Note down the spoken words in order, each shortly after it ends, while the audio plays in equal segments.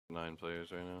9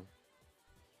 players right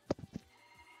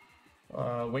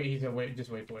now. Wait, he's a wait. Just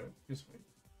wait for it. Just wait.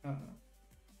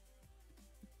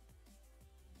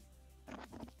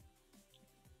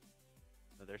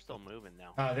 They're still moving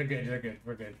now. They're good. They're good.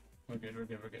 We're good. We're good. We're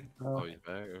good. We're good. Oh, he's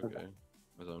back. Okay.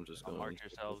 So I'm just going. Mark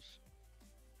yourselves.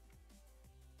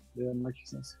 Yeah, mark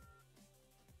yourselves.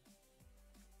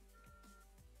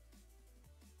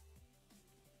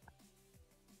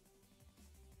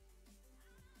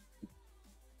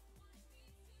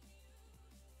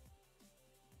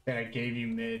 That I gave you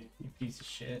mid, you piece of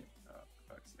shit. Oh,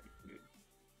 for fuck's sake, dude.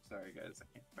 Sorry, guys. I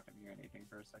can't fucking hear anything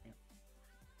for a second.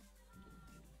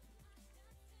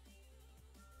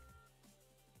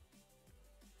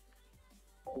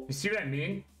 You see what I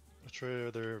mean? Which way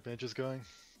are their mages going?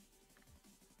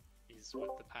 He's with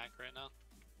the pack right now.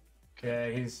 Yeah,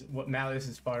 he's what Malice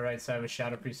is far right side with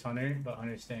Shadow Priest Hunter, but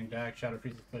Hunter's staying back. Shadow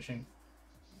Priest is pushing.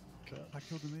 Okay. I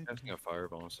killed the mage. I think a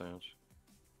fireball stance.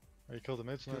 Oh, you killed the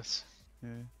mage? Nice. Yeah.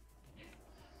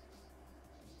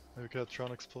 Maybe we got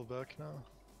Tronics pull back now.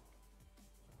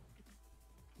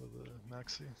 For the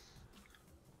Maxi.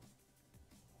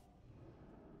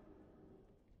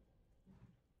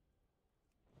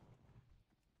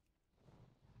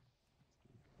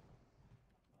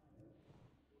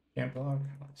 Can't block.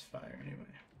 Let's fire anyway.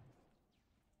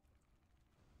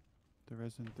 The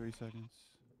res in 3 seconds.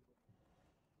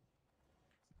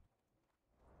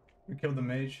 We killed the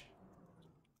mage.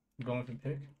 I'm going for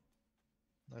pick.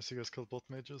 Nice, you guys killed both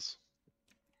mages.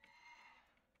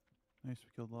 Nice,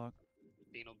 we killed Lock.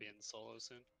 Bean will be in solo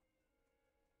soon.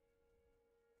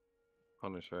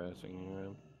 Hunter's harassing you,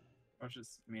 man. Watch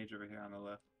this mage over here on the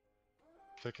left.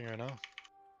 Picking right now.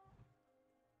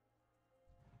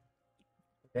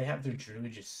 They have their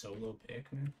druid just solo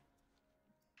pick, man.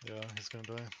 Yeah, he's gonna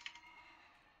die.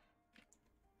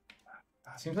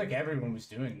 Seems like everyone was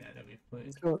doing that we've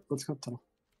played. Let's go tunnel.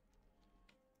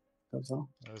 Go tunnel.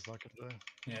 No, he's not gonna die.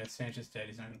 Yeah, Sanchez dead.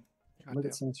 He's on. Look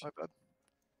at Sanch. My bad.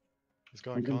 He's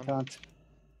going I'm con.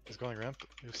 He's going ramp.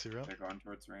 UFC ramp. They're going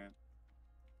towards ramp.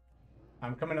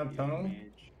 I'm coming up Yeah, tunnel.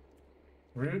 mage.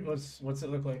 Root, what's it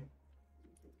look like?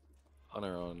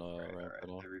 Hunter on Right, ramp alright,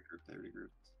 and all. they regrouped, they regrouped.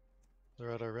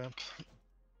 They're at our ramp.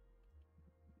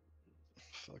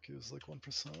 Fuck, he was like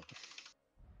 1%.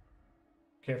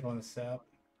 Careful on the sap.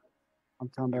 I'm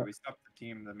Yeah, combat. we stopped the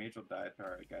team. The mage will die if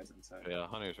our guys inside. Yeah,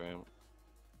 Hunter's ramp.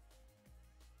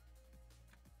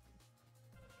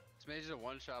 This mage is a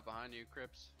one shot behind you,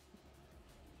 Crips.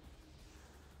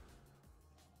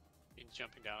 Bean's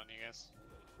jumping down on you guys.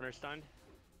 Hunter stunned.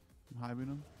 I'm hiving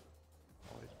him.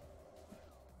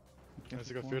 Nice,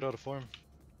 he got feared out of form.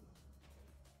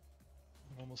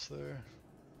 I'm almost there.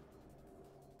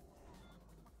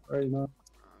 Already know.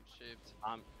 I'm shaped.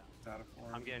 It's out of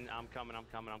form. I'm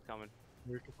coming.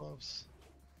 Eureka pops.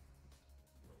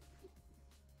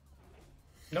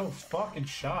 No fucking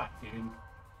shot, dude.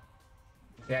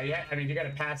 Yeah, yeah. I mean, you gotta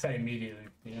pass that immediately.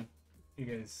 Yeah. You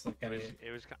guys like, gotta.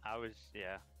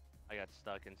 Yeah. I got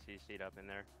stuck and CC'd up in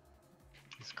there.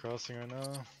 He's crossing right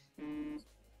now.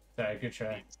 Sorry, good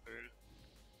try. Bean's through.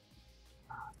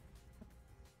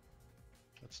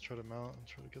 Let's try to mount and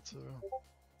try to get to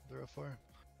their FR.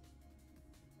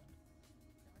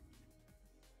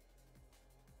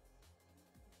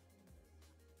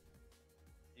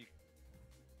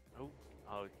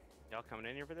 Oh, y'all coming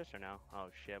in here for this or no? Oh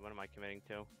shit, what am I committing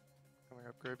to? Coming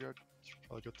up graveyard. Should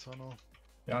probably get tunnel.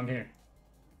 Yeah, I'm here.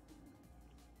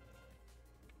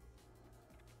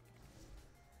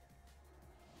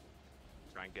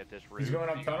 Try and get this root. He's going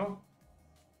up tunnel.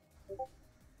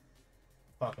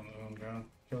 Fuck him, bro.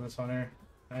 Kill this hunter.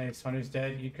 Nice, hunter's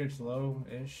dead. Eclipse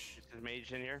low-ish. Is this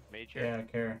mage in here? Mage here?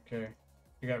 Yeah, care.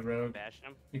 You got rogue. Bashing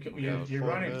him? You're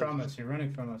running from us. You're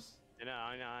running from us. I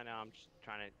know. I'm just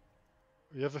trying to.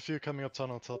 You have a few coming up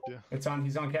tunnel to help you. It's on.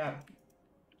 He's on cap.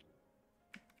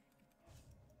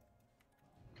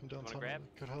 Come down Wanna tunnel. grab?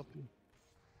 Could help you.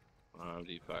 I'm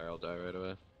deep fire. I'll die right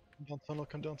away. Come down tunnel.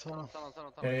 Tunnel.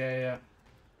 Yeah.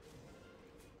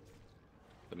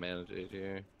 The manager's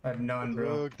here. I have none, bro.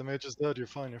 Rogue, the mage is dead. You're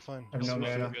fine. I have no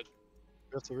mana. Good.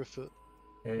 You have to roof it.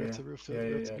 Yeah. You have to roof it.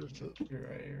 You have to roof it. You're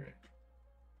right.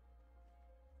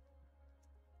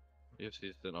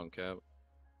 UFC's still on cap.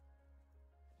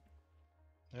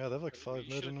 Yeah, they have like 5 You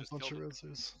mid should've and a just bunch of killed it.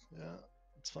 resers. Yeah,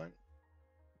 it's fine.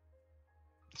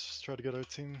 Let's just try to get our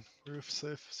team roof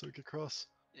safe so we can cross.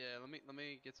 Yeah, let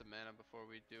me get some mana before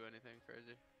we do anything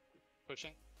crazy.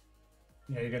 Pushing.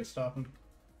 Yeah, you gotta stop him.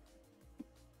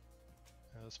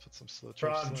 Yeah, let's put some slow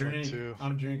Bro, traps too.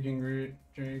 I'm drinking root.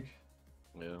 Drink.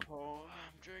 Yeah. Oh,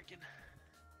 I'm drinking.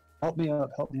 Help me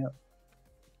up.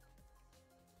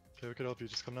 Okay, we could help you.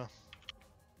 Just come now.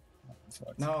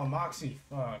 Fuck. No, Moxie.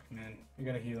 Fuck, man. You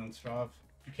gotta heal him, Strav.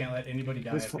 You can't let anybody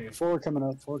die There's after you. four coming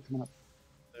up. Four coming up.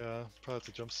 Yeah, probably have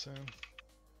to jump soon.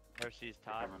 Mercy's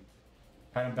top. Coming.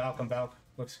 Hide him, Balk, Balk.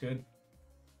 Looks good.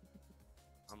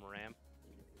 I'm Ram.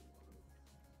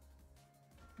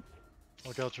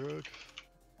 Look out, Rogue.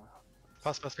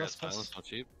 Pass, pass, Got pass, silence, pass. not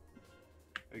cheap.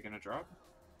 Are you gonna drop?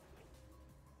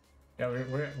 Yeah,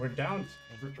 we're down.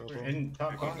 Drop We're him. in top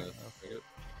Okay, con. I'll take it.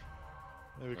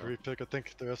 Maybe we can repick. I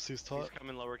think their FC's He's top.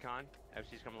 coming lower con.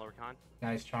 FC's coming lower con.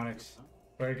 Nice, Tronics.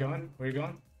 Where are you going? Where are you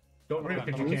going? Go roof if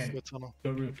you Tunnel, can. go tunnel.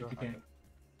 Go roof if you can.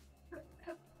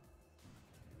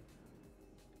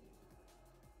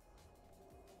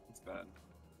 It's bad.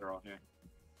 They're all here.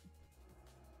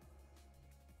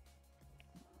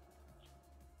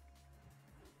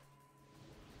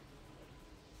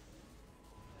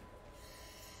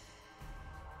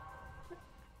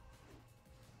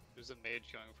 There's a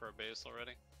mage going for a base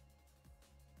already.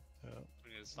 Yeah.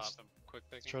 We need to stop him quick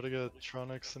Let's picking. try to get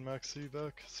Tronics and Maxi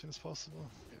back as soon as possible.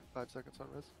 Yeah, 5 seconds on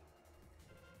res.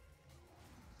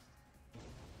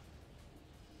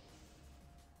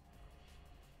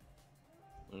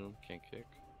 Can't kick.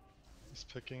 He's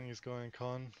picking, he's going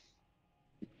con.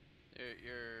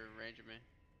 You're ranging me.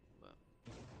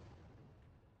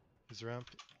 He's ramp.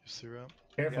 You see ramp.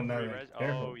 Careful, Yeah, free Melly. res.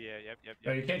 Careful. Oh yeah, yep.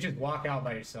 No, you can't just walk out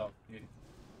by yourself, dude.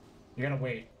 You gotta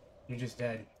wait. You're just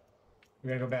dead. We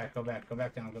gotta go back, go back, go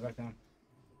back down, go back down.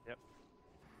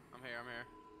 I'm here.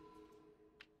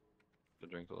 To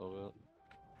drink a little bit.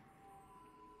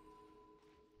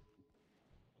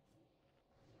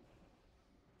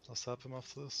 I'll sap him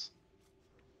after this.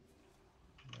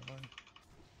 Never mind.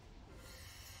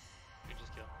 We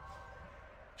just kill.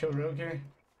 Kill Rogue here.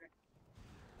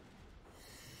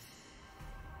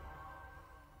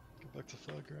 Get back to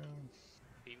flag ground.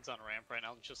 Bean's on ramp right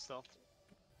now, just stealth.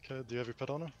 Okay, do you have your pet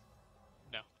on him?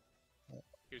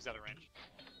 He was out of range.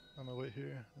 I'm gonna wait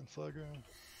here in flag ground.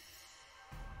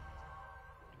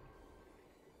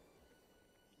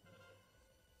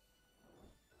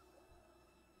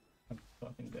 I'm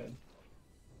fucking dead.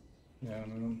 Yeah,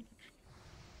 no.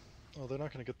 Oh, they're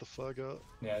not gonna get the flag out.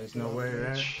 Yeah, there's no Yeah, way,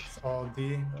 right? bitch. It's all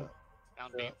D. Down Yeah.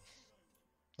 Bean.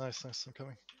 Nice, nice, I'm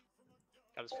coming.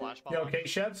 Got his flash bomb. Yo, on. okay,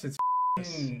 chefs, it's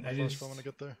Nice. f***ing- I Flash just bomb when I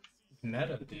get there.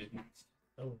 meta, dude. It's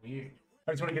so weird.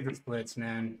 I just want to get the splits,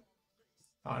 man.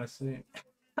 Honestly.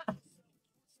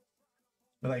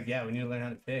 But like, yeah, we need to learn how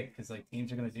to pick because like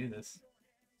teams are gonna do this.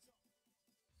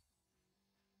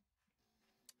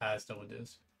 I still would do.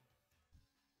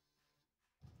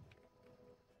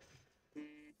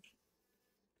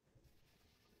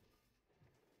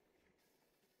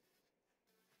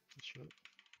 Good shit.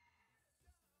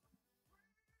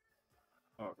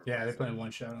 Oh, Yeah, they're playing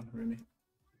one shot on Remy.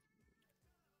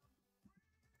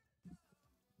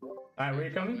 Alright, where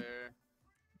you coming? Where-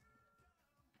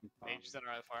 Mage is in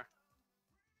our FR.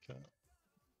 Okay.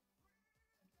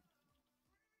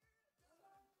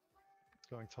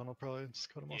 Going tunnel probably, just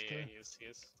cut him off Yeah, there. he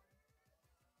is.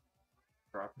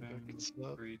 Drop Yeah, him. good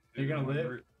slap. 3, Are you gonna 2, 1, live?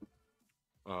 root.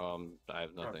 I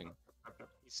have Drop, nothing. drop, drop.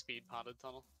 He speed potted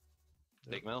tunnel.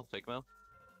 Take Mel, take Mel.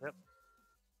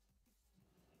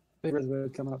 Big red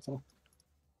wave coming up tunnel.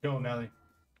 Go, Melly.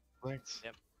 Linked.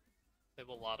 Yep. They have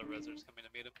a lot of reserves coming to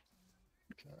meet him.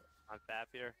 Okay. I'm fap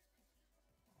here.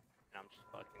 And I'm just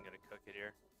fucking gonna cook it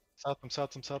here. Sap him,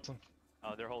 sap him, sap him.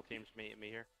 Oh, their whole team's meeting me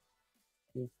here.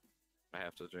 I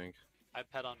have to drink. I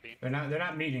pet on Bean. They're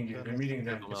not meeting you. Yeah, They're that's meeting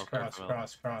them. careful, Just Mel, cross, careful, Mel.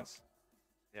 cross, cross.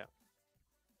 Yeah.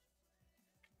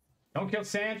 Don't kill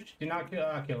Sanch. Do not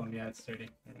kill him. Yeah, it's 30.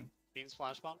 Alright. Bean's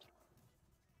flash bombed.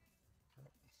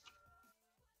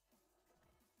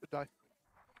 Die.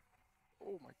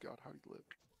 Oh my god, how do you live?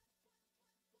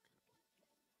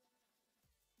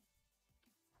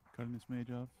 Cutting this mage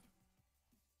off.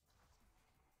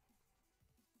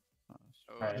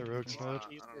 Oh, Alright. The rogue's wow, mid.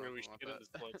 He's I don't know where we if should I get want his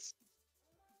that. splits.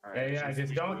 Alright, Yeah,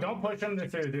 just don't push them. They're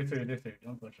through. They're through. They're through.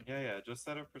 Don't push them. Yeah, just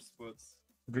set up for splits.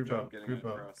 Group Good job up. getting Group it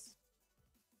up. across.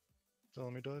 Don't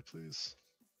let me die, please.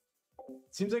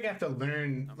 Seems like I have to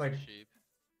learn I'm like cheap.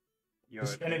 Yo,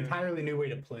 just an dude, entirely new way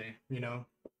to play. You know.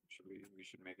 we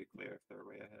should make it clear if they're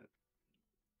way ahead.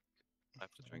 I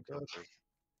have to drink God. something.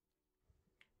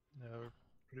 Yeah, we're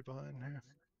pretty behind here.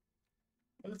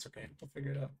 But that's okay. We'll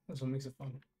figure it out. That's what makes it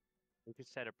fun. We could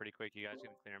set it pretty quick. You guys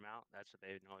gonna clear them out? That's what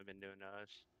they've only been doing to us.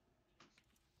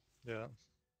 Yeah.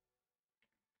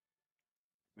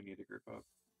 We need to group up.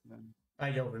 Then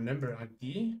Yo, remember on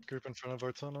D, Group in front of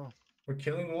our tunnel. we're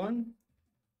killing one.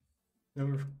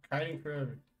 Then we're fighting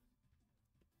forever.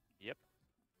 Yep.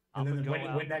 And I'm then gonna go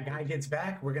out. when that guy gets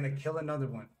back, we're gonna kill another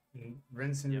one. And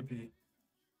rinse and Yep. repeat.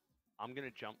 I'm gonna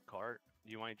jump cart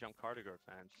Do you want to jump card or go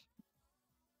fence?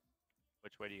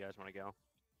 Which way do you guys want to go?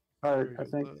 Alright, I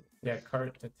think. Yeah,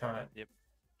 cart to tot. Yep.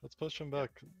 Let's push them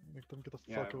back. Make them get the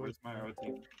Yeah, fuck away. where's my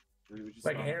OT? We just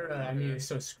Like gone Hera, over I mean, there. it's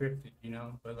so scripted, you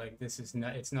know. But like, this is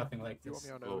not. It's nothing like You want this.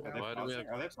 me on Well, O now? why do we have?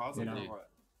 Are they pausing You know. or what?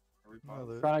 Are we No,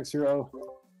 pausing? Chronix, you're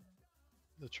O.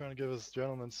 they're trying to give us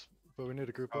gentlemen's, but we need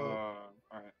to group up.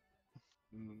 Alright.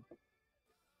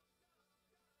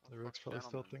 The rogue's fuck probably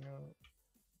gentlemen. stealthing out.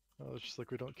 Oh, it's just like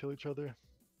we don't kill each other.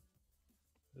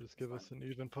 They just give us an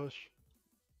even push.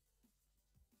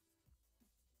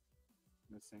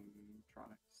 Missing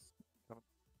Tronics.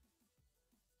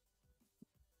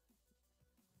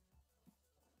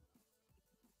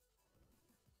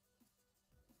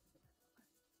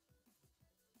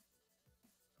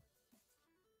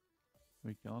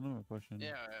 We killing him or pushing?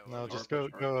 Yeah. No, Or just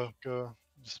push, go.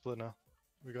 Just split now.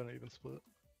 We got an even split.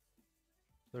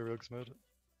 The rogue's mid.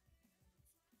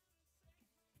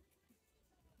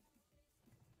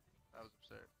 That was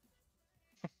absurd.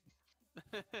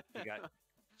 You got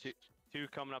two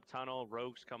coming up tunnel,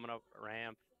 rogues coming up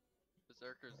ramp,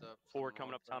 Berserker's up. 4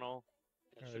 coming up tunnel.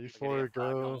 Yeah, You should be four getting a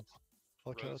flag go. on.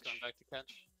 I'll Rogue's catch. going back to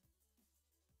catch.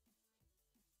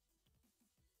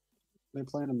 They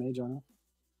playing a mage on it.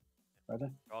 Are they?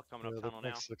 They're all coming Yeah, up they're tunnel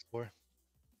now. 6-4.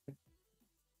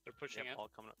 They're pushing Yep, it. all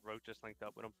coming up. Rogue just linked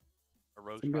up with them. A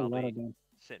rogue's It's gonna be a lot probably of damage.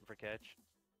 sitting for catch.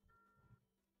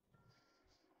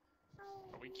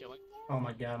 Are we killing? Oh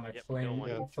my god, my Yep, flame, kill one.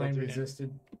 Yeah, flame kill two.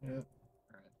 resisted. Yep.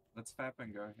 Alright. Let's fap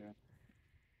and go here.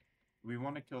 We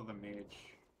want to kill the mage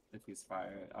if he's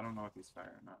fire. I don't know if he's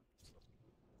fire or not. I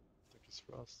think it's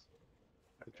Frost.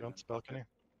 It Okay, jumps then- balcony.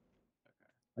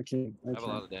 I can't. I have a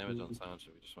lot of damage on sound,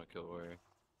 so we just want to kill the warrior.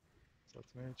 So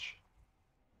that's mage.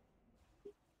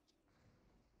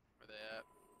 Where they at?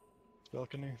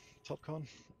 Balcony. Top con.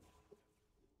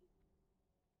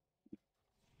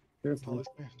 Careful. Follows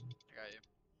me. I got you.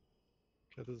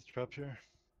 Okay, there's a trap here.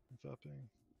 I'm zapping.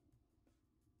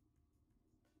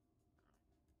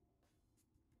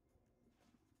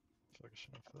 Fuck, I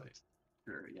should have flagged.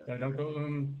 Sure, yeah. Yeah, don't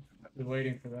go. We're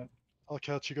waiting for that. I'll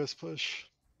catch you guys push.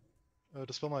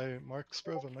 Dispel my marks,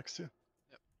 bro. I'm next to you.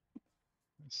 Yep.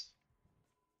 Nice.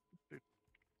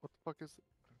 What the fuck is it?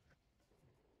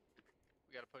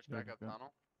 We gotta push Yeah, back up okay.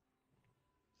 tunnel.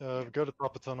 Go to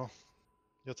top of tunnel.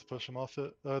 You have to push him off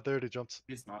it. They already jumped.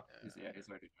 He's not. He's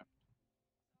already jumped.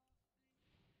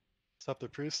 Stop the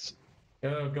priest.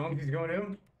 Yo, he's going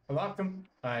in. I locked him.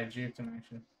 I juked him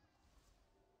actually.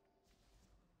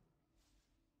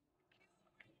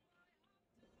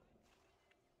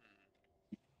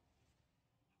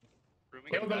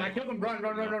 Rooming Killed him. I back. killed him. Run.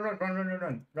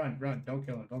 Don't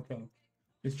kill him. Don't kill him.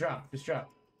 Just drop.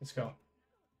 Let's go.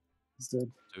 He's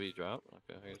dead. Do we drop?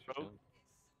 Okay, I guess we Bro. can.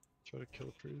 Try to kill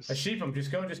the priest. I sheep him.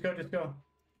 Just go. I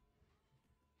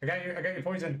got your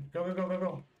poison.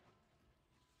 Go.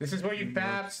 This is where you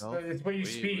faps. No. It's where you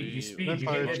speed. You speed. You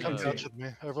Fire, get just come into catch it. with me.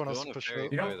 Everyone We else wanna push ferry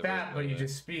out. You Fire don't the fap, road, but you though.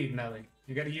 just speed, Melly.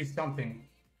 You gotta use something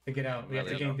to get out. We have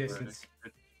to Melly, gain don't distance.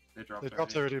 They dropped. They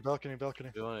dropped already. Balcony.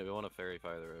 We want to fairy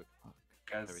fire the rogue.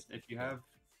 Guys, everything. if you have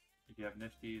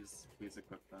nifties, please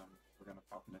equip them. We're gonna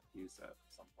pop nifties at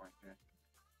some point here.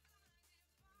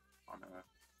 On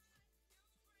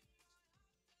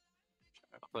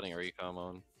I'm putting a recom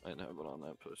on. I didn't have it on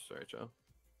that push. Sorry, Joe.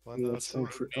 Blind Yeah, that let's still.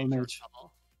 hope for Mage O or mage.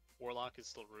 tunnel. Warlock is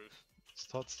still roof. It's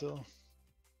tot still.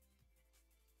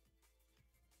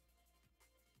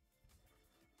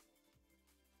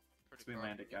 Pretty we far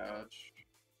land a from the gouge.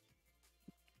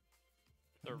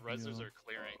 Their reses Yeah. are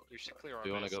clearing. We should clear our Do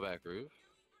you want to base. go back roof?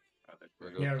 They're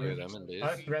Or clear. go Yeah, clear roof. them in days?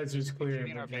 Us reses clear.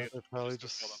 Clean our but- base. They're probably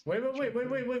Just go just. Wait.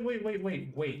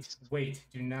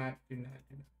 Do not.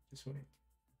 Just wait.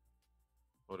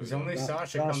 What do There's we got? only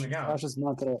Sasha Sasha- coming out. Sasha's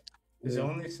not up. There's Yeah.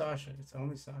 only Sasha. It's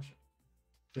only Sasha.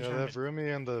 Yeah, they have Rumi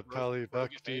and the Pally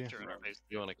back Rogue D. and Mage are in our base.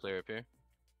 You want to clear up here?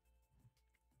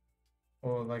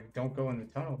 Or like, don't go in the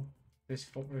tunnel. There's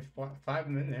 5 of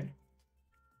them in there.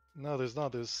 No, there's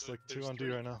not. There's like 2 There's on D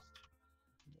 3. right now.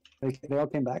 They all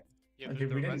came back. Yeah, Okay,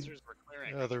 the we didn't- resers were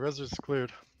clearing. Yeah, the reser's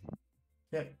cleared.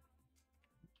 Yeah.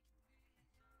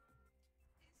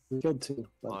 We killed 2.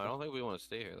 Well, I don't think we want to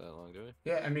stay here that long, do we?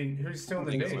 Yeah, I mean, who's still in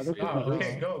the I think it's base? like Oh, three.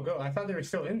 okay, go. I thought they were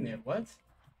still in there. What?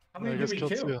 How No, many you did guys we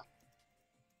killed kill? 2.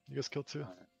 You guys killed 2.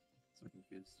 Alright, so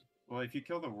confused. Well, if you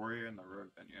kill the warrior and the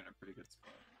rogue, then you're in a pretty good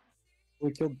spot.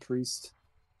 We killed priest.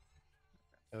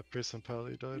 Yeah, priest and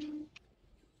Pally died.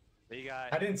 You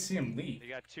got I didn't see him leave. you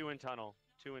got 2 in tunnel.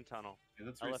 2 in tunnel. Okay,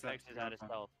 let's reset. LFX is out of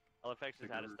stealth. LFX is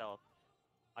out of Figure- stealth.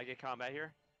 I get combat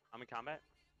here. I'm in combat.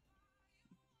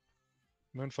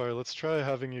 Moonfire, let's try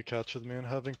having you catch with me and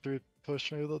having 3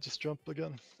 push. Maybe they'll just jump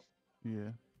again.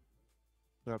 Yeah.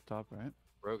 They're up top, right?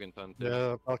 Rogan ton too.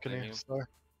 Yeah, balcony, Thank you. star.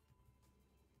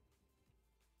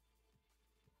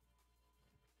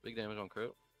 Big damage on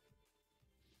crit.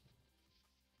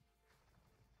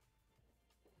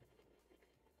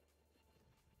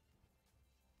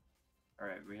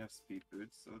 Alright, we have speed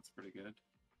boots, so that's pretty good.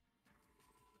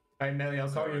 Alright, Melly, I'll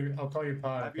call So, your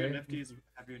pod, Have your okay? nifties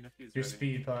Your ready.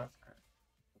 speed pod.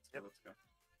 Let's go, let's go.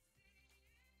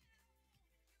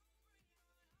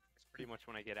 It's pretty much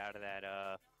when I get out of that,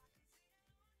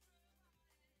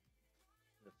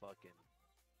 the fucking.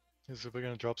 He's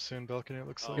gonna drop soon, balcony, it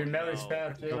looks Oh, Your like. Melly's no.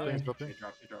 fast, yeah. Dropping, dropping. He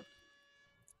dropped.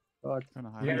 Fuck. Trying to You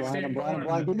hide. gotta I'm stay blind, I'm blind, I'm informed.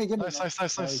 blind. Give me, give me. Nice, nice,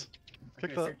 nice, nice.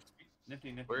 Kick Okay, that.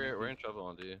 Nifty. We're in trouble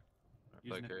on D. Use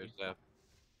Like nifty. here's Zap.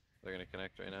 They're gonna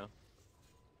connect right now.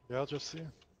 Yeah, I'll just see.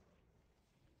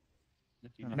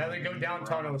 Nifty, Melly, Melly, go down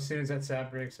tunnel as soon as that sap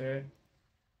breaks, alright?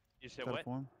 You said Got a what?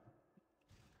 form.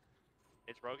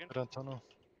 It's Rogan? Head on tunnel.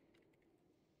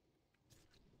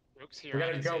 Rogue's here. We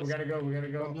gotta on go, his we gotta go, we gotta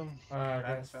go. Random. Guys,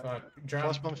 Fast, fuck. fast. Drop.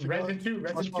 Flash bomb if you got Resin it. 2,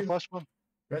 Flash Resin bomb, 2. flash bomb.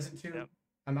 Resin 2. Yep.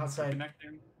 I'm outside.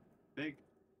 Connecting. Big.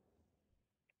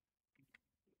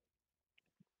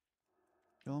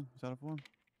 Kill him. He's out of form.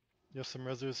 You have some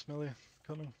reserves, Millie,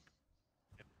 coming.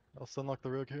 I'll still unlock the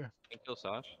rogue here. Can kill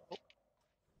Sash.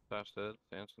 Sash dead.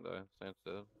 Sans can die. Sans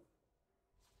dead.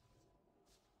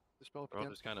 Dispel We're all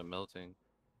again. just kind of melting.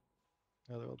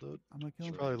 Yeah, they're all dead. I'm gonna kill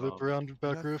Should him. probably loop Wow. around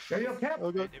back Yeah. roof. Yo, yo, Cap!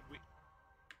 Oh, good. If we,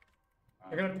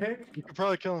 They're gonna pick. You could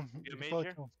probably kill him. You You could mage probably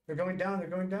here? kill him. They're going down, they're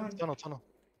going down. Tunnel, tunnel.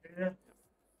 Yeah.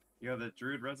 Yo, the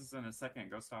druid reses in a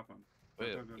second. Go stop him. Go,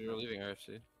 Wait, go, go, you're go. leaving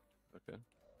RFC. Okay.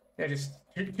 Yeah, just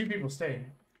two people stay.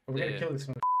 But we Yeah, gotta yeah. kill this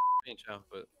one. Ain't chow,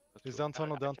 but that's He's cool. down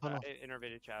tunnel, down tunnel.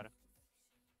 Innervated chowder.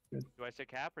 Good. Do I say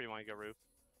cap or you want to go roof?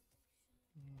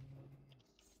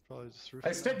 Probably just roof.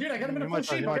 Dude, I got him in a You full might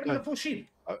die, sheep. you I might got him in a die. full sheep.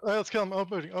 Let's kill him.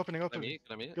 Opening, opening, Can I opening. meet?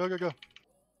 Can I meet? Go, go, go.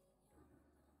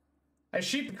 I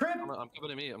sheep the crib. I'm coming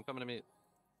to meet. I'm coming to meet.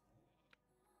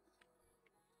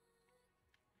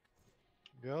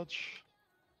 Gouge.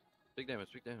 Big damage.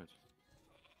 Big damage.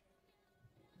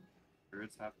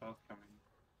 Druid's half health coming.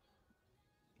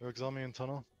 Rogue's on me in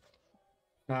tunnel.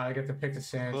 Nah, I get to pick the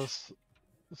sand. Close.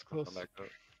 It's close. Come back up.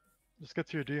 Just get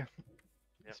to your D.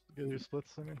 Just get your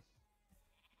splits, I mean.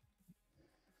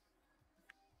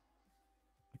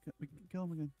 We can kill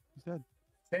him again. He's dead.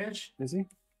 Sanch? Is he?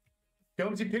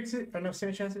 Gomesy picks it. Or no,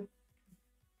 Sanch has it.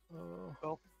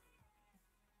 Oh.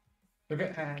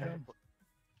 Okay.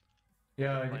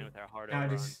 Yeah. Playing with our hard Nah,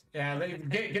 over just get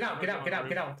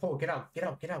out. Pull. Get out.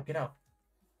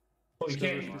 Pull. You Still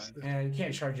can't. roof. You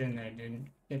can't charge in there, dude. You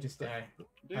can't just die.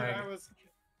 Dude, Alright. I was.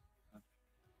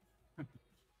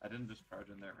 I didn't just charge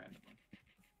in there randomly.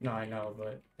 No, I know,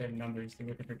 but they have numbers. They're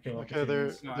looking for kill. Okay, their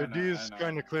opportunities. No, I their know, D I is know.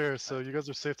 trying to clear, so you guys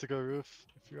are safe to go roof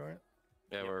if you aren't.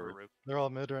 Yeah, we're roof. They're all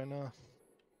mid right now.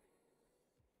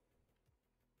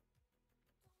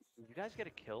 You guys get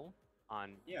a kill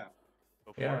on Yeah.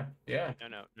 before? Yeah.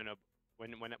 No.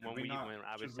 When Did I should was we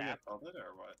have zapped, held it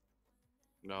or what?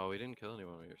 no, we didn't kill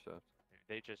anyone with your stuff.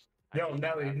 they just. Yo,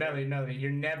 Melly, you're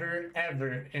never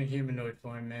ever in humanoid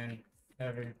form, man.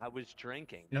 Ever. I was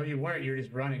drinking. No, you weren't. You were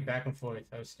just running back and forth.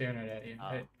 I was staring at you.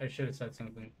 Oh. I should have said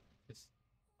something. Just,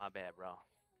 My bad, bro.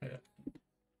 you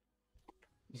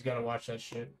just gotta watch that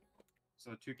shit.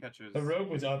 So 2 catches. The rogue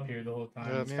was up here the whole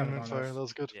time. Yeah, It's me kind and of on Moonfire, us. that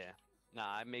was good. Yeah. Nah,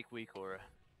 I make weak aura.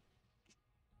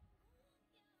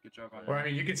 Good job on Or I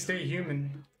mean, you could stay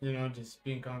human. You know, just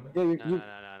be in combat. Yeah, No.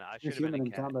 I you're should have been human in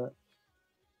in cap. combat.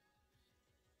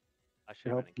 I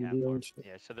should have been in Help cap. you more. do it.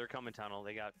 Yeah, so they're coming tunnel.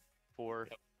 They got 4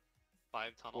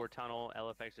 5 tunnel. 4 tunnel.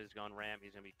 LFX is going ramp.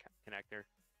 He's gonna be connector.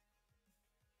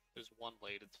 There's one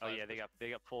late. It's Oh 5. yeah, they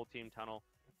got full team tunnel.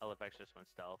 LFX just went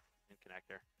stealth and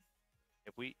connector.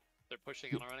 If we They're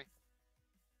pushing in already.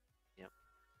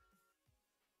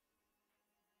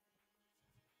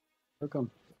 How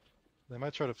come? They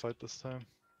might try to fight this time.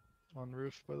 On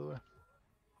roof, by the way.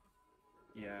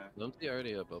 Yeah. Lumpy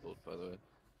already bubbled, by the way.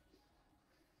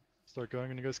 Start going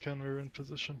when you guys can, we're in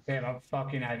position. Damn, I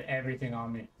fucking had everything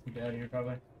on me. You dead here,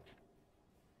 probably.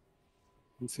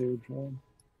 Let's see. Try.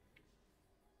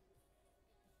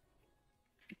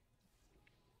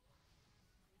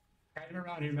 Guide him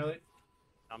around here, Millie.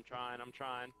 I'm trying.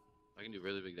 I can do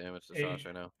really big damage to Hey. Sash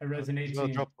right now. I resin He's about to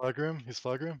 18. drop flag room. He's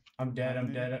flag room. I'm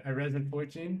dead. I resin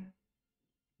 14.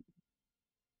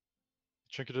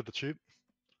 Trinketed the cheap.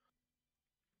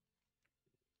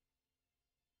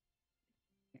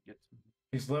 Can't get to him.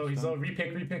 He's low.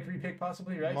 Repick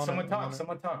possibly, right? I'm on Someone it, I'm talk.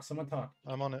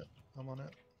 on it. I'm on it.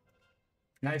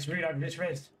 Nice read. I've just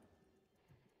raised.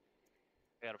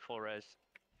 I got a full res.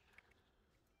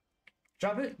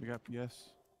 Drop it. We got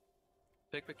PS.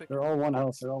 Pick. They're all one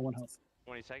health. They're all one health.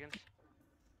 20 seconds.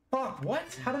 Fuck, what?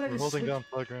 How did I We're just holding switch? down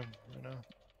WARGAME right now.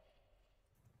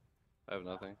 I have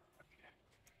nothing.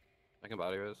 I can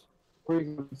body res. Where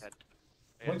you guys?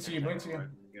 I got Once you, 10 once seconds.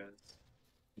 you. You guys.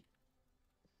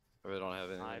 I really don't have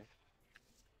anything. 5.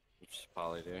 Just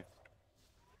poly, dude.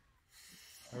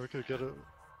 Or we could get it.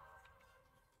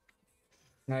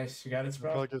 Nice, you got it,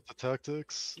 bro. Probably get the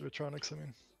tactics, electronics. I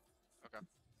mean. Okay.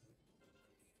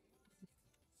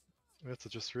 We have to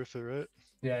just roof it, right?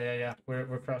 Yeah. We're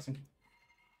crossing.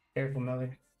 Careful, Melly.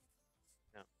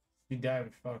 Yeah. You die, we're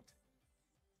fucked.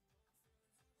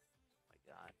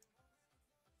 My god.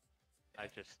 I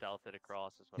just stealthed it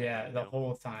across is what Yeah, I'm the gonna do.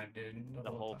 whole time, dude. The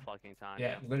whole time. fucking time.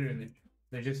 Yeah, literally.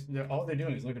 They're all they're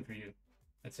doing is looking for you.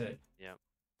 That's it. Yep.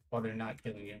 While they're not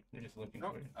killing you, they're just looking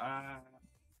Nope. for you.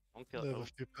 Don't kill They have oh, a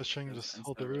few pushing, There's just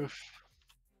hold the insta-roof. roof.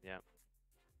 Yeah.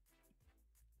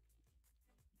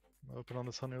 Open on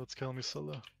this honey, let's kill me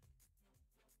solo. I'm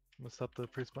gonna stop the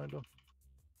priest bind him.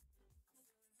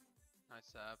 Nice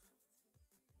sap.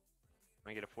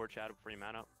 Can I get a 4 shadow before you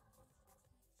mount up?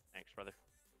 Thanks, brother.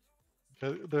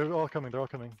 Okay, they're all coming,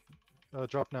 drop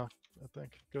now, I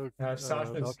think. Go, Sasha's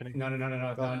balcony. no.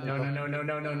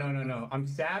 I'm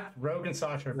Sap, Rogue, and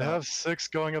Sasha. Are They back. have 6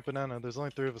 going up banana, there's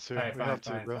only 3 of us here. Alright, We have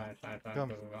to, bro. fine. Come.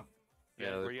 Go.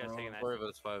 Yeah, where you guys we're taking that? 4 of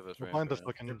us, 5 of us. We'll ran find the right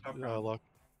now. fucking Top ground. lock.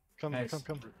 Come. Nice.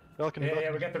 Balcony, Yeah,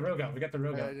 balcony. we got the Rogue out.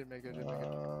 Yeah, I didn't make it.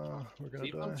 We're gonna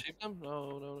Sheep them? die. Sheep them?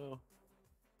 No.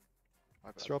 My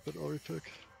Let's bad. drop it, I'll repick.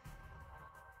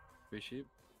 3 sheep?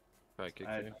 Probably kick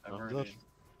I've you. No? already. Left.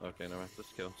 Okay, never mind.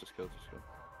 Just kill.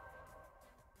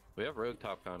 We have rogue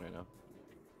top counter now.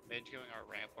 Mage going our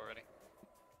ramp already.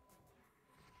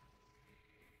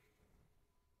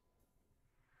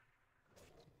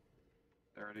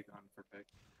 They're already gone for pick.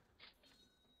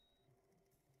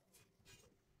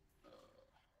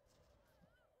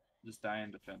 Just die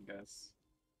and defend, guys.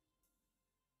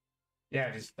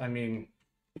 Yeah, I mean,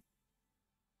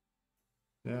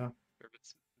 yeah. Or if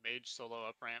it's mage solo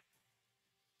up ramp.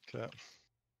 Okay.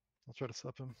 I'll try to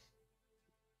stop him.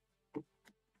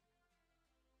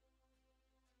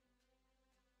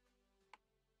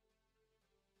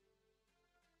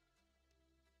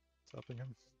 Stopping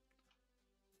him.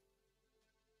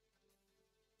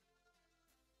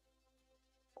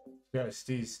 Yo,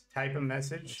 Steez, type a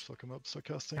Let's message. fuck him up, start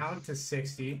casting. Count to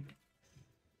 60.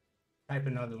 Type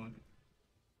another one.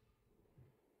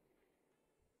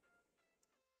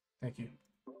 Thank you.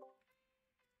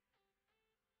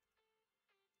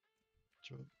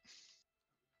 Sure.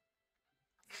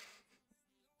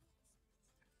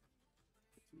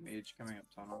 Mage coming up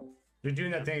tunnel. You're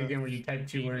doing that thing again where you type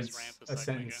 2 Beam his words, ramp a a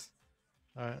second ago. sentence.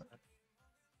 Alright.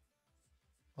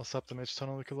 I'll stop the mage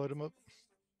tunnel, we can light him up.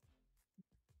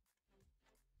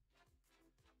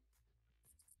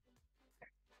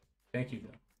 Thank you, though.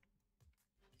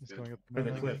 He's Good. going up For the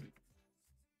banana. clip.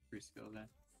 Free skill there.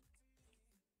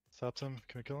 Stopped him,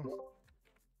 can we kill him?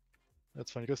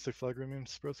 That's fine, you guys take flag room,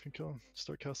 Sprout can kill him.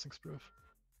 Start casting Sprout.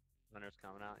 Winner's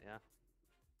coming out, yeah.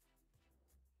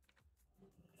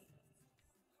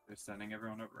 They're sending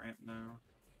everyone up ramp now.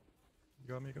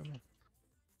 You got me,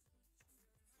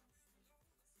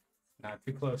 Nah,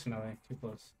 too close, Melly. Too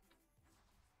close.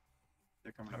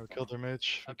 They're coming We up killed tunnel. their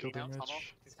mage, we Up killed their tunnel.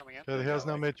 mage. He's coming in. Yeah, he has got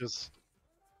no like- mages.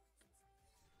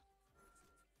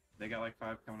 They got like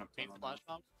 5 coming up Main tunnel. flash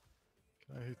bomb.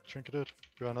 Okay, he trinketed.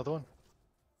 Got another one?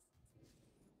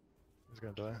 He's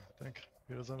gonna die, I think.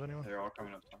 He doesn't have anyone. They're all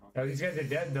coming up tunnel. Oh, these guys are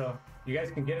dead, though. You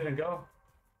guys can get it and go.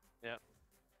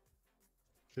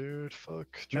 Dude,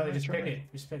 fuck. Melly, just pick it.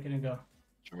 Just pick it and go.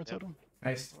 Tremor totem.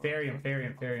 Nice. Farium.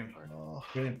 Oh,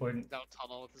 Really important. Down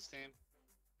tunnel with his team.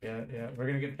 Yeah. We're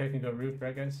gonna get pick and go roof,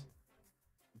 right, guys?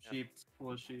 Sheep,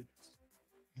 full of sheep.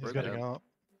 he's We're getting dead. out.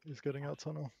 He's getting out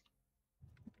tunnel.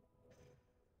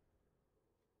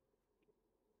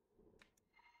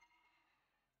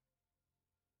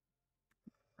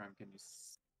 Prime, can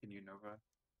you Nova?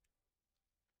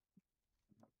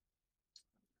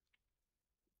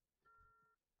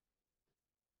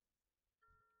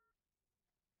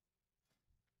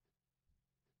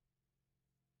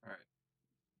 Alright.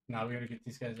 Nah, we gotta get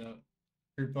these guys out.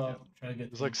 Group up. Try to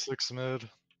get. There's like 6 mid.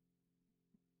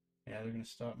 Yeah, they're gonna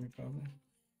stop me probably.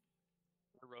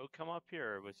 Did Rogue come up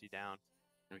here or was he down?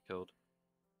 We killed.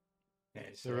 Yeah,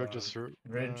 he's, The rogue just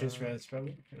red, just res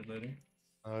probably or later.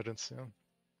 I didn't see him.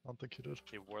 I don't think he did.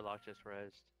 The Warlock just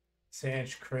rezzed.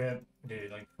 Sanch, Crip, dude,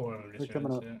 like 4 of them just They're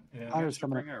coming res. up. Yeah. Hunter's Should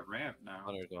coming up. bring a ramp now.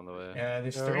 Hunter's on the way. Yeah,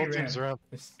 there's Yeah, our 3 whole ramp. team's ramp.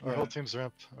 Our Yeah, whole team's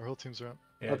ramp. Our whole team's ramp.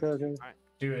 yeah, Okay.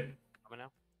 do it. Coming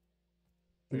now?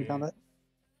 Can you count that?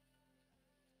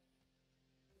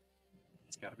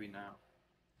 It's gotta be now.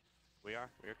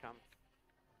 We're coming.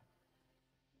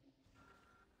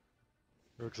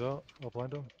 Rogue's out. I'll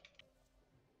blind him.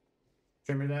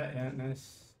 Trimmer that, yeah,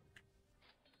 nice.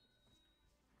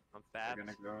 I'm They're fat.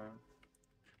 gonna go.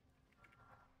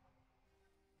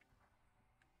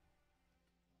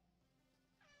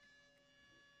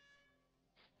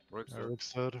 Rook's there.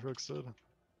 Rogue's dead. Rogue's dead. Can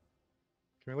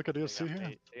we look at They ESC got,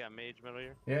 here? they got mage middle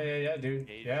here. Yeah, dude.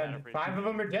 Mage, Yeah, Shadow Priest, 5 of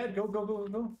them are dead. Go.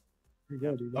 You're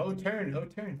good. You're good. Oh,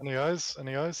 turn. Any eyes?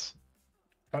 Any eyes?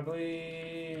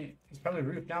 Probably, it's probably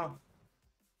roof now.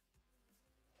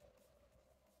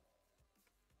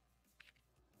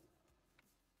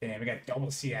 Damn, we got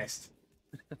double CS.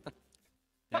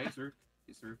 Yeah, he's roof.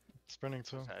 He's roof. Sprinting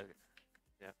to him.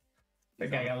 Yeah.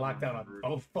 That guy got locked out on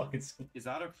both fucking. He's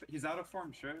out of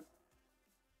form, sure. I'm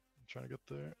trying to get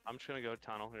there. I'm just gonna go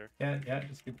tunnel here. Yeah,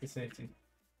 just get the safety.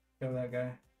 Kill that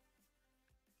guy.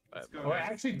 Let's go. Oh, guys.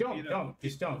 actually, Beat him. don't.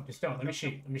 Just don't. Let me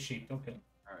sheep. Don't kill him.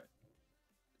 Alright.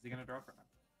 Is he gonna drop or not?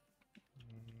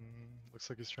 Looks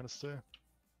like he's trying to stay.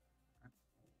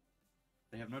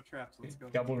 They have no traps. Let's go.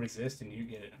 Double resist and you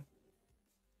get it.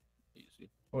 Easy.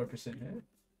 4% hit.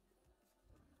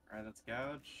 Alright, let's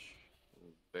gouge.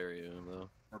 Bury him though.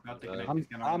 We're about to I'm- connect. He's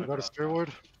gonna I'm- wanna Got a drop spear down.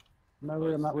 ward.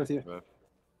 I'm not with you. Rough.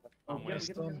 Oh, I'm get him, with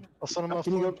get him, get him. I'll send him off.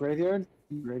 Can you go one. graveyard?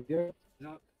 Graveyard?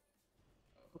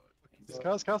 He's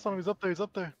out. Cast on him. He's up there. He's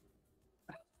up there.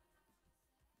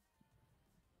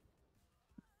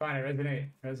 Fine, resonate.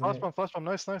 Flash bomb.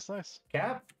 Nice.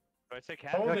 Cap? Do I say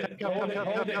cap? Hold Yeah, it, cap, hold it, cap,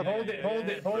 hold cap, it, cap. hold it, hold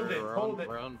it, hold it, We're hold it.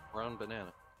 We're on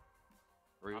banana.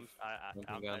 Roof. I'm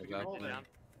Jumping down the back hold it end. down.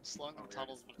 Slowing the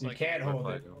tunnels looks You like can't hold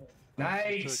it. Go.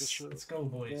 Nice. Good Let's go,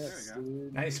 boys. Yes, we go.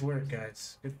 dude. Nice work,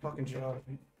 guys. Good fucking job.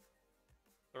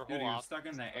 their Dude, whole you're off. stuck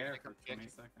in the like air a for kick. 20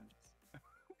 seconds.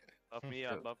 Buff me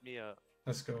up. Buff me up.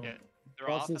 Let's go. Yeah, their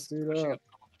Cross offense this is dude pushing up. up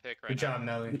tunnel to pick right Good job,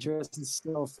 Melly. Interesting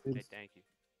stealth, Hey, dude. thank you.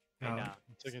 Hey, No. nah. I'm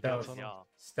taking Stealth. down It's tunnel. y'all.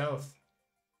 Stealth.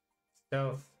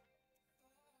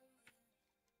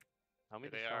 Tell me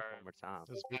They the stuff are- one more time.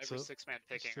 There's now. boots 5 or up. 6 man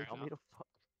picking right Tell now. me the fuck.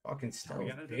 Fucking We stealth,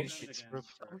 gotta do bitch. that again. Rip.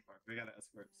 Sorry, fuck. We gotta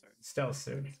escort. Sorry. Stealth,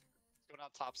 sir. Going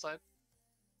out top side.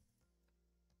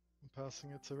 I'm passing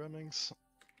it to Remmings.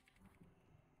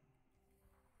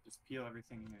 Just peel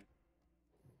everything here.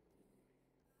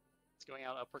 It's going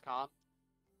out upper con.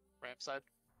 Ramp side.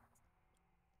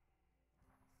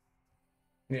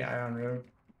 Yeah, Iron Road.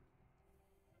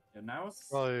 Yeah, now it's.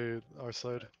 Probably our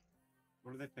side.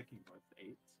 What are they picking with?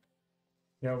 8?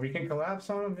 Yo, we can collapse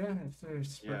on them, yeah. If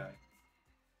there's Yeah.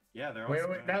 Yeah, they're Wait,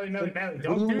 also. Melly, What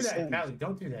don't do you do that. say? Melly,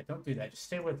 don't do that. Just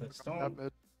stay with us. Tap Don't.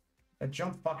 mid. That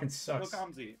jump fucking Kill sucks.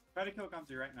 Kamzi. Try to kill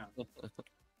Kamzi right now.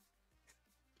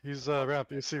 He's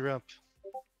ramp. You see ramp.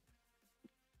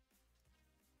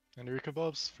 And Eureka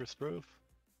Bobs for Sprove.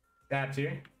 Tapped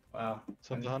here. Wow.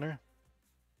 Send the hunter.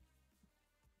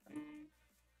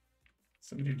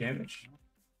 Some do damage.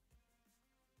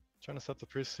 Trying to set the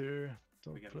priest here.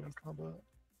 Don't We get put him in this. combat.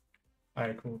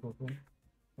 Alright, cool.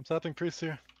 I'm tapping priest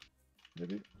here.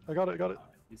 Maybe. I got it.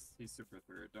 He's super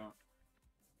through. Don't.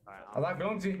 Alright, I like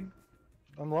Gomesy.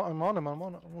 I'm on him. I'm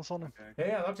almost on him. Okay.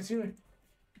 Yeah, I love to see you.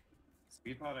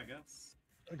 Speed pot, I guess.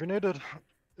 I grenaded.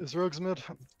 Is Rogue's mid?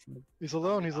 He's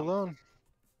alone.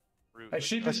 Root. I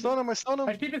sheep I is stun him. I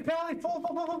sheep is penalty.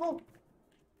 Full.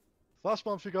 Flash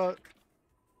bomb if you got.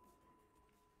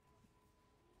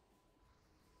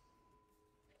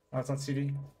 Oh, it's on CD.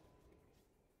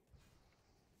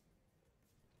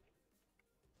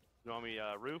 You want me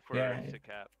roof or Yeah. sit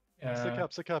cap?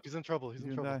 Sick cap. He's in trouble. He's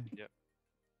in trouble. Yep.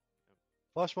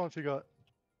 Flash bomb if you got.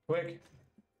 Quick.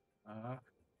 Uh,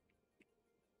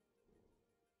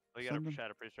 Oh, you got Send a him.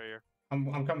 shadow priest right here.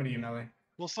 I'm coming to you, Melly.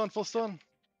 Full stun.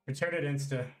 Return it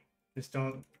insta. Just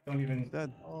don't even.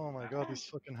 Dead. Oh my god, these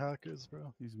fucking hackers,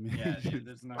 bro. He's me. yeah, dude,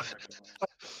 there's no fucking way.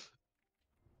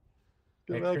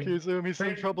 Get Hey, back Crit- here, Zoom. He's in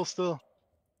Crit- trouble still.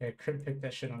 Yeah, Crib picked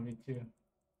that shit on me too.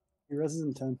 He reses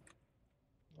in 10.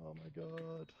 Oh my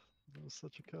god. That was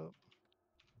such a cup.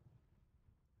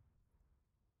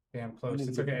 Yeah, I'm close. need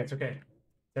It's to get okay. back. It's okay.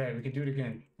 Alright, we can do it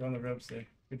again. You're on the ropes there.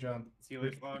 Good job.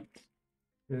 Sealer's locked.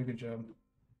 Really good job.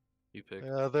 You pick.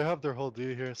 Yeah, they have their whole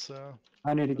D here, so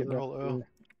I need to get their back. whole to O. you.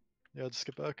 Yeah, just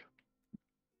get back.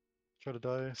 Try to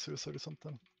die, suicide or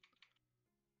something.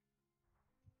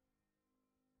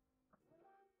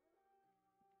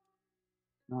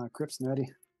 Nah, Crip's natty.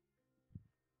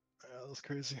 Yeah, that was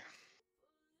crazy.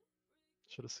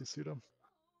 Should have CC'd him.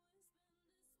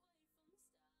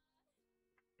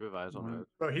 You have eyes on her.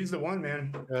 Bro, he's the one,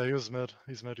 man. Yeah, he was mid.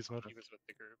 He's mid. He was with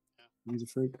the group. Yeah. He's a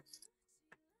freak.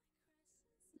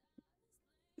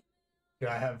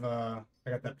 Yeah, I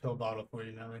got that pill bottle for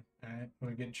you, Melly. Alright,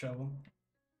 when we get in trouble.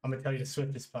 I'm gonna tell you the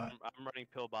swiftest spot. I'm running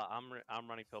pill bot. I'm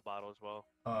running pill bottle as well.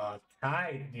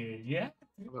 Tight, dude. Yeah.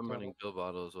 I'm running pill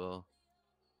bottle as well.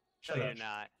 Shut No, up. you're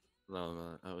not. No, I'm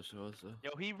not. I wish I was though.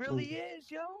 Yo, he really is,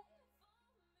 yo.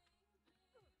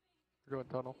 We're going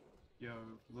tunnel. Yo,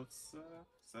 let's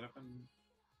set up and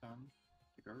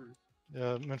to go roof.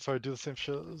 Yeah, Minfire do the same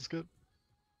shit. It was good.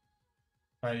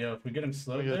 Alright, yo, if we get him We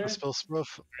slowed get there, the spell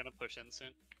Spruff. We're gonna push in soon.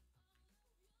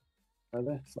 Are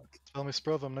they? Fuck. Spell me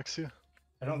Spruff, I'm next to you.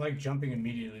 I don't like jumping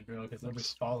immediately, bro, because they'll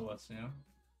just follow us, you know?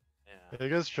 Yeah. Yeah,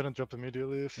 you guys shouldn't jump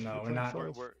immediately if No, you're we're playing not.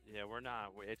 forward. We're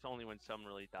not. It's only when someone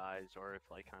really dies, or if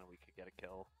like kind of we could get a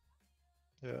kill.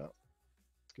 Yeah,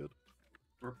 it's good.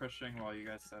 We're pushing while you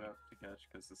guys set up to catch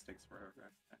because this takes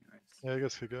forever. Anyways. Yeah, you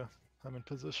guys could go. I'm in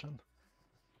position.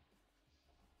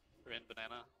 We're in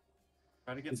banana.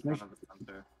 Try to get Just in front make- of the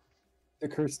center. The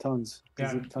curse tons.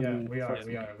 'cause Yeah, they're coming we are. fast.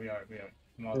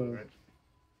 I'm all over it.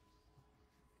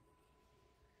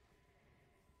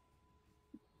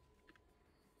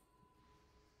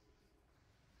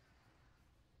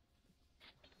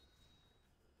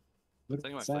 Look I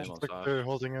think my at that. flame Like on they're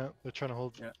holding it. They're trying to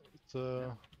hold. Yeah. It's,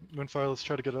 Moonfire, let's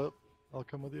try to get up. I'll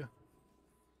come with you.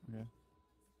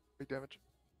 Big damage.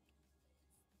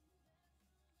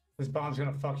 This bomb's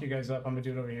gonna fuck you guys up. I'm gonna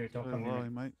do it over here. Don't come Well, here. he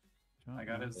might. Jump, I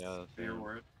got man. his Yeah, fear same.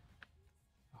 ward.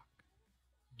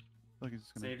 Look, he's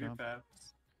just gonna Save your jump.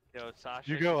 paths. Yo,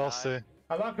 Sasha. You go, I'll died. stay.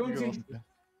 I lock You go, I'll Goonsy. stay.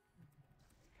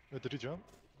 Wait, did he jump?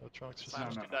 Oh, Trunks just No,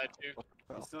 Slash no, could no. die too.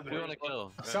 He's still Who do you here. want to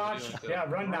kill? Saj, yeah,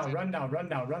 run now. We're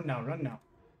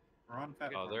on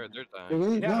fat. Oh, they're Wait, dying.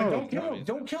 wait, Yeah, but no. don't kill him.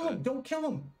 Don't kill him. Don't kill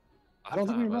him. I don't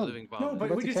think we have my run. living bomb. No, but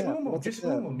What's we the just cap? oom him. What's the Just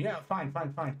cap? oom him. Yeah, fine.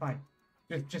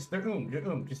 Just they're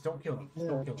oom. Just don't kill him. Just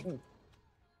Yeah, don't kill him. sure.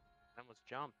 That was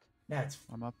jumped. Yeah, it's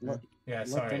I'm up there. Let- yeah. Let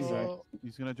Sorry, them- sorry. Oh,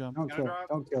 He's gonna jump. Don't Gonna kill. drop.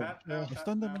 Don't kill. Fat Yeah. now, I fat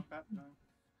stunned him. now, fat now.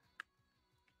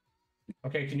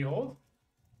 Okay, can you hold?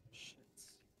 Shit.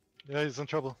 yeah, he's in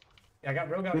trouble. Yeah, I got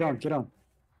Rogue out Get on, here. get on.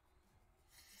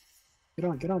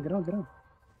 Get on.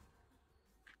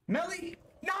 Melly,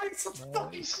 nice. Let's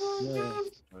fucking Nice. close, Yeah.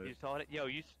 dude. You saw it? Yo,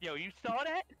 you saw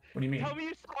that? What do you mean? Tell me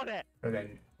you saw that. Or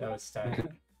then that was tight.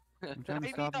 I'm trying to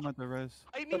Maybe stop him not. at the res.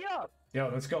 Light me up. Yo,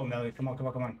 let's go, Melly. Come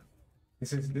on.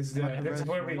 This is Fucking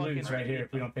where we fucking lose right right. here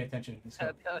if we don't pay attention. Let's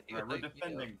go. Alright, we're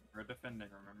defending. We're defending.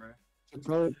 Remember?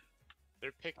 Bro,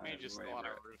 Their pick me Alright, just wait, still on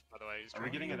our wait. roof, by the way. He's Are we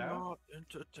trying getting to- it out?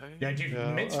 Yeah, dude.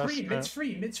 Yeah, Mid's I'll free. sprint.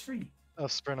 Mid's free.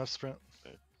 I've sprint.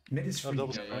 Mid is I'll free.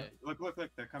 double Yeah, sprint. yeah. Look!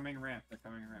 They're coming ramp. They're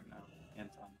coming ramp now.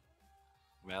 Anton.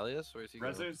 Malleus? Where's he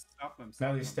going? Rezzers, stop them.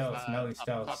 Melly them. stealth. Melly up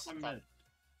stealth. top. Stop them mid.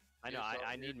 I know. You're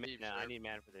I so- need you're deep, mana. I sir. need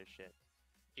mana for this shit.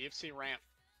 EFC ramp.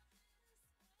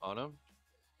 On him?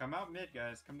 Come out mid,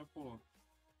 guys. Come to pool.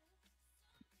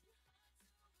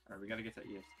 Alright, we gotta get to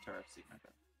ES to our seat.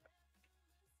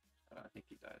 I think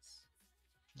he dies.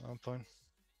 I'm fine.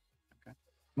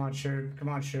 Come on,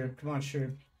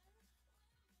 Sherb.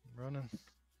 I'm running.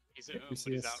 He's at Yep, Oom, we but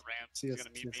see he's us. out ramp. See He's us,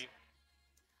 gonna see meet us. me.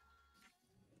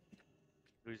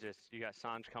 Who's this? You got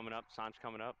Sanj coming up.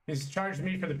 He's charged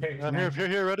me for the pick. I'm man.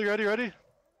 here. Ready.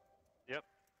 Yep.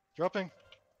 Dropping.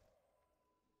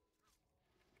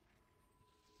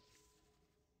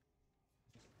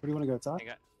 where do you want to go? Top?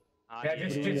 I got. Yeah,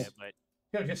 just- but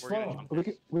Yo, just we're slow gonna him. jump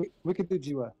We this. we could do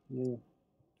Jiwa. Yeah.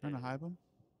 Trying to hype him.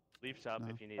 Leafs up No.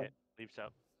 if you need it. Leafs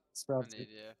up. I Sprouts. need,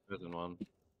 yeah. There's one.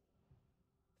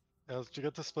 Yeah, let's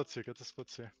get the splits here. Yeah.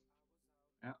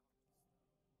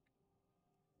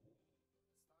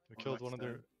 We One killed Lex one of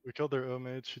their. dead. We killed their O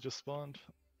mage. She just spawned.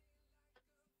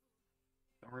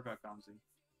 Don't worry about Gamzi.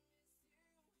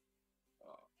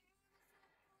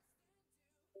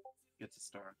 Gets a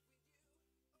star.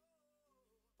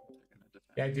 They're gonna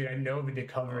defend. Yeah, dude, I know we did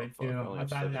cover Oh, it fuck, I too. only I have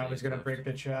thought 7 that was days gonna left. break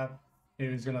the trap. He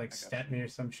was gonna like got stat me or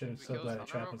some shit. I'm We so go glad the Summer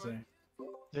trap real was quick?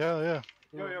 there. Yeah.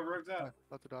 Yo, Rogue's out.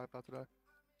 About to die.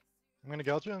 I'm gonna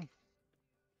gouge him.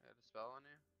 I had a spell on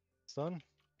you. Stun.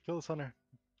 Kill this hunter.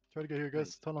 Try to get here,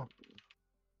 guys. Tunnel.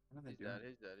 What are they He's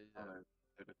doing? dead. Oh,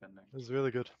 they're defending. This is really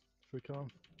good. If we kill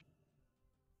him.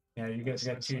 Yeah, you guys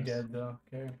got Nice, two nice. dead though.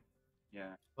 Okay.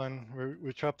 Yeah. Fine.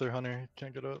 We trapped their hunter. He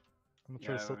can't get up. I'm gonna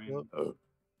try to Yeah, slip I you up. mean,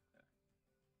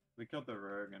 we killed the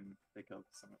rogue and they killed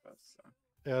some of us. So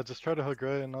Yeah, just try to hug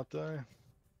Ray and not die.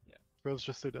 Yeah. Bros,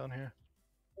 just stay down here.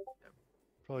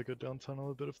 Probably go down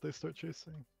tunnel a bit if they start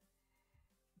chasing.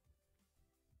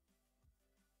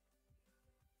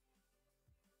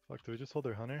 Fuck, do we just hold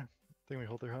their hunter? I think we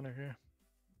hold their hunter here.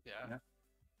 Yeah. Yeah.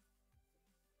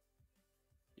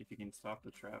 if you can stop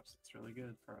the traps, it's really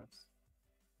good for us.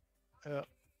 Yeah.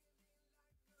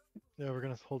 Yeah, we're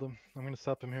gonna hold him. I'm gonna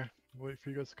stop him here. Wait for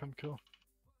you guys to come kill.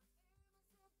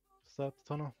 Stop the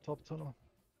tunnel. Top tunnel.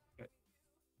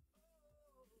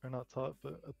 Or not top,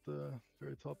 but at the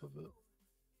very top of it.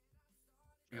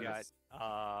 We Yeah,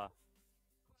 got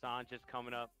Sanj is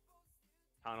coming up.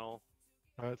 Tunnel.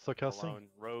 Alright, start casting. Alone.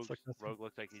 Rogue. Start casting. Rogue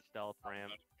looks like he's stealth. Ram.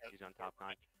 He's on top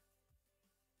 9.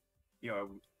 Yo,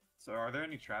 so are there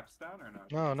any traps down or no?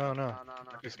 No, no, no. No, no,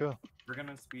 no. Let's go. We're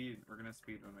gonna speed when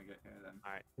we get here then.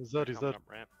 All right. He's dead, he's Coming dead. up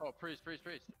ramp. Oh, priest.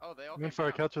 Oh, they all I'm in came for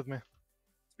a down. catch with me.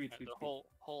 Speed, Yeah, speed, the speed.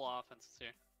 whole offense is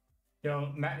here.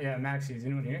 Yo, Maxi, is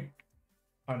anyone here?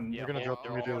 Yeah, We're gonna drop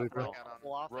all- immediately, all- bro. all-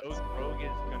 all- Whole offense. Rogue is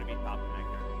gonna be top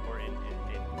connector or in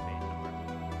base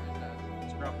somewhere.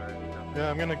 Just drop it already. Drop it. Yeah,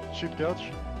 I'm gonna shoot couch.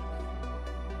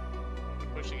 They're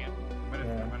pushing it. I'm gonna.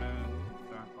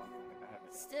 Yeah. I have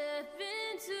it. Step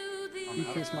into the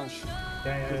Decrease smash.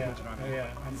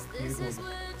 Yeah. I'm This is cool.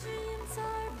 where dreams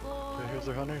are born. Okay, here's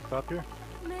our hunter. Top here.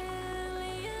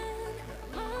 Million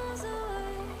miles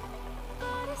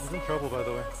away. He's in trouble, by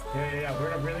the way. Yeah.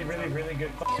 We're in a really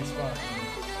good fucking spot.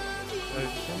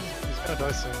 He's gonna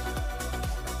die soon.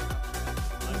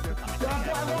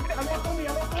 I'm not on me.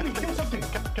 Kill something.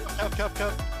 Cap.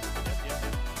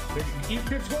 Keep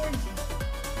Crips going.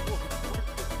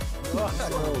 Oh,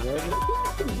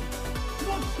 baby.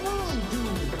 Let's go,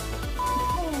 dude.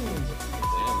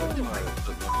 Damn, that's putting up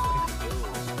 6 kills.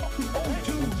 Oh,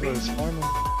 two, Bro, it's baby. farming.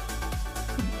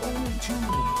 Only 2.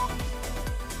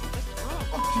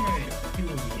 Okay,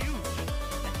 huge.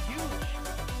 Huge.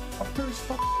 A first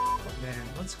fuck. Man,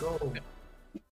 let's go.